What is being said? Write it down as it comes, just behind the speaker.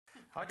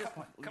A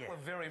couple of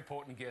very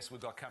important guests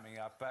we've got coming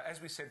up.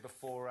 As we said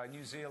before,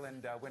 New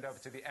Zealand went over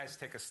to the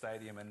Azteca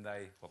Stadium and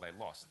they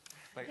lost.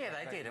 They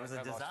did. It was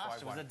a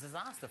disaster. It was a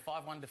disaster.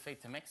 5-1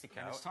 defeat to Mexico.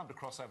 And it's time to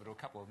cross over to a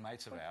couple of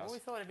mates of ours. Well, we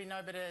thought it'd be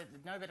no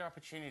better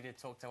opportunity to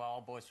talk to our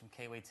old boys from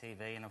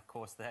KiwiTV, and of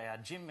course they are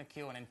Jim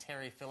McEwen and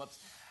Terry Phillips.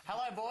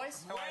 Hello,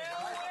 boys. Well.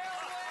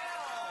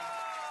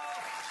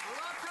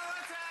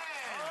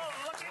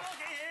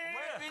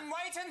 Been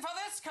waiting for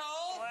this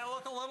call. Well,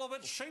 look a little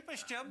bit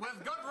sheepish, Jim.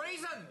 With good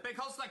reason,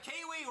 because the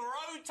Kiwi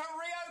road to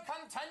Rio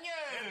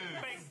continues.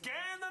 It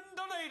began in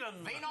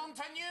Dunedin. Then on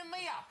to New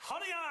Mia,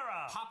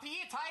 Honiara,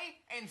 Papeete,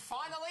 and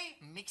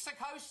finally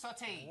Mexico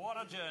City. What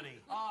a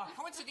journey.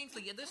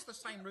 Coincidentally, it is the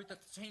same route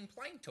that the team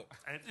plane took.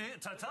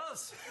 It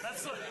does.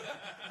 That's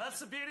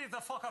the beauty of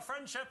the Fokker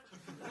friendship.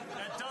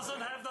 It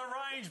doesn't have the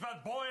range,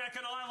 but boy, I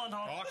can island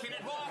hop. Oh, can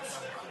it was?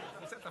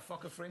 Is that the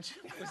Fokker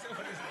friendship? Is that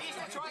what it is? Yes,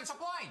 that's right, it's a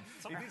plane.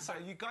 He did say,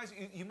 you guys,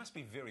 you must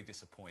be very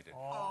disappointed.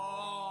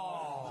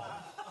 Oh.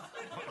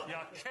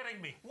 You're kidding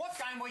me. What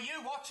game were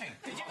you watching?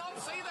 Did you not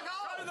see the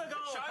goal? Show the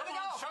goal. Show the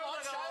goal.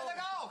 Show the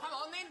goal. Come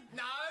on, then.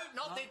 No,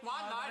 not that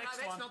one. No,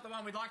 that's not the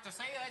one we'd like to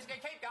see. Let's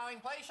keep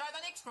going, please. Show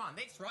the next one.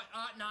 That's right.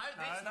 No,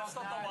 that's not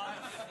the one.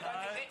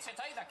 That's it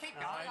either.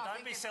 Keep going.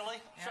 Don't be silly.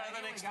 Show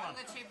the next one.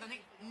 Let's see the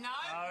next. No,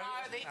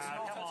 that's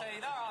not it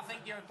either. I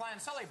think you're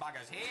playing silly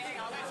buggers here. Hang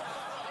on.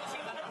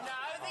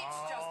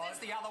 That's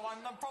the other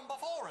one from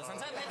before, isn't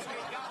it? Let's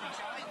keep going.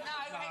 No,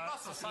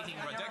 this is getting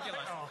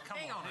ridiculous.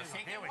 Hang on a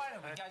second.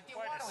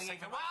 Why don't we get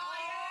to... Oh,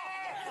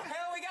 yeah!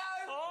 Here we go.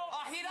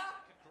 A header.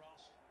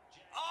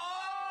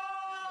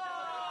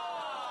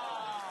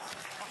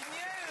 New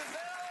Zealand.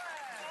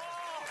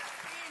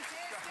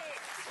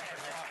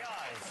 Fantastic.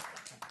 Guys,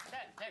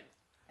 that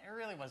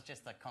really was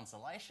just a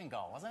consolation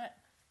goal, wasn't it?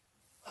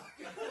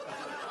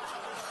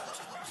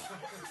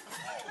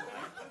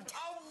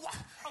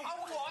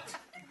 What?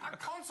 A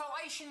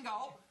consolation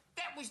goal?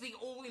 That was the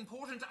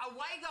all-important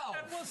away goal.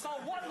 It was the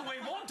one we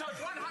wanted.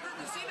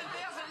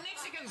 107,000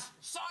 Mexicans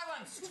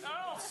silenced.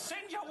 I'll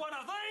send you one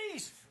of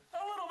these. A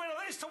little bit of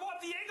this to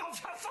wipe the egg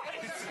off your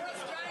face. Chris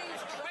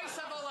James, trace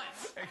of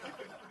it.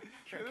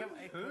 Sure.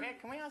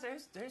 Can we ask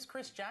who's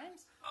Chris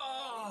James?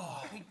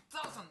 Oh, he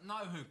doesn't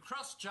know who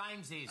Chris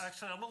James is.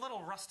 Actually, I'm a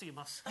little rusty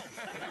myself.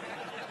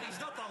 He's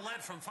not the lad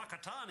from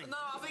Whakatane. No,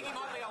 I think he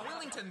might be a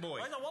Wellington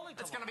boy. He's a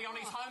Wellington. It's going to be on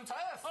his home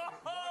turf.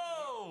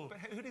 Oh! But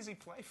who does he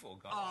play for,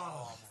 guys?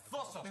 Oh,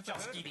 this is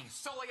just getting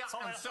sillier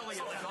and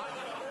sillier.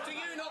 Do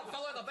you not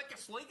follow the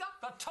biggest league?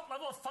 The top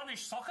level of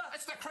Finnish soccer?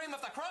 It's the cream of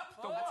the crop.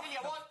 I tell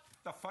you what.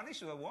 The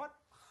Finnish or the what?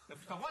 The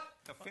what?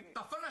 The Finnish.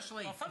 The Finnish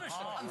league. The Finnish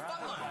league. And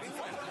Finland.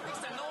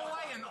 Next to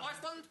Norway and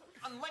Iceland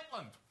and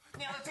Lapland.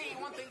 Now, I'll tell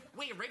you one thing.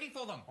 We're ready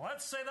for them.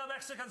 Let's see the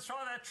Mexicans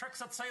try their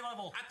tricks at sea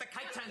level. At the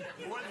Cape Town.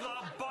 With the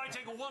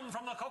biting one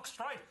from the Cook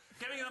Strait,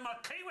 giving them a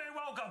Kiwi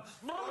welcome.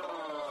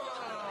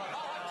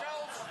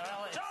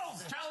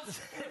 Charles.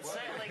 It's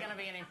certainly going to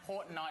be an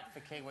important night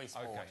for Kiwi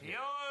sport. Okay.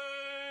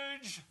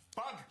 Huge.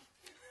 Bug.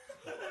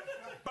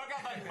 Bugger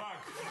than bug.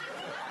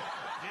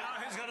 You know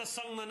who's going to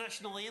sing the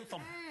national anthem?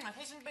 It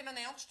hasn't been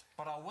announced,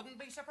 but I wouldn't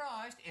be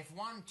surprised if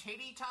one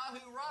Teddy Tahu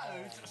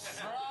Rhodes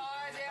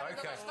strides out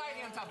into the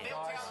stadium to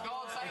belt out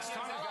God Save New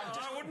Zealand.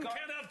 I wouldn't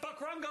count out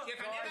Buckrunga. You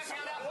can never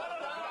count out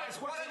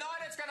Buckrunga. What a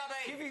night it's going to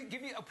be.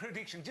 Give me a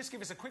prediction. Just give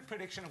us a quick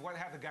prediction of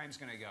how the game's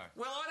going to go.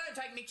 Well, I don't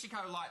take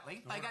Mexico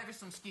lightly. They gave us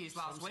some scares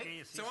last week.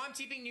 Yes. So I'm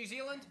tipping New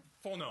Zealand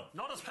 4-0.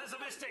 Not as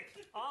pessimistic.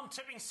 I'm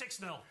tipping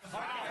 6-0.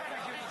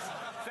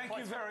 Thank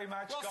you very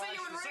much, We'll guys. see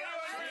you in Rio.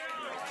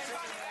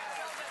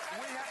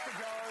 We have to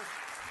go.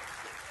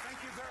 Thank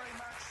you very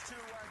much to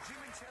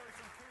Jim and Terry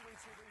from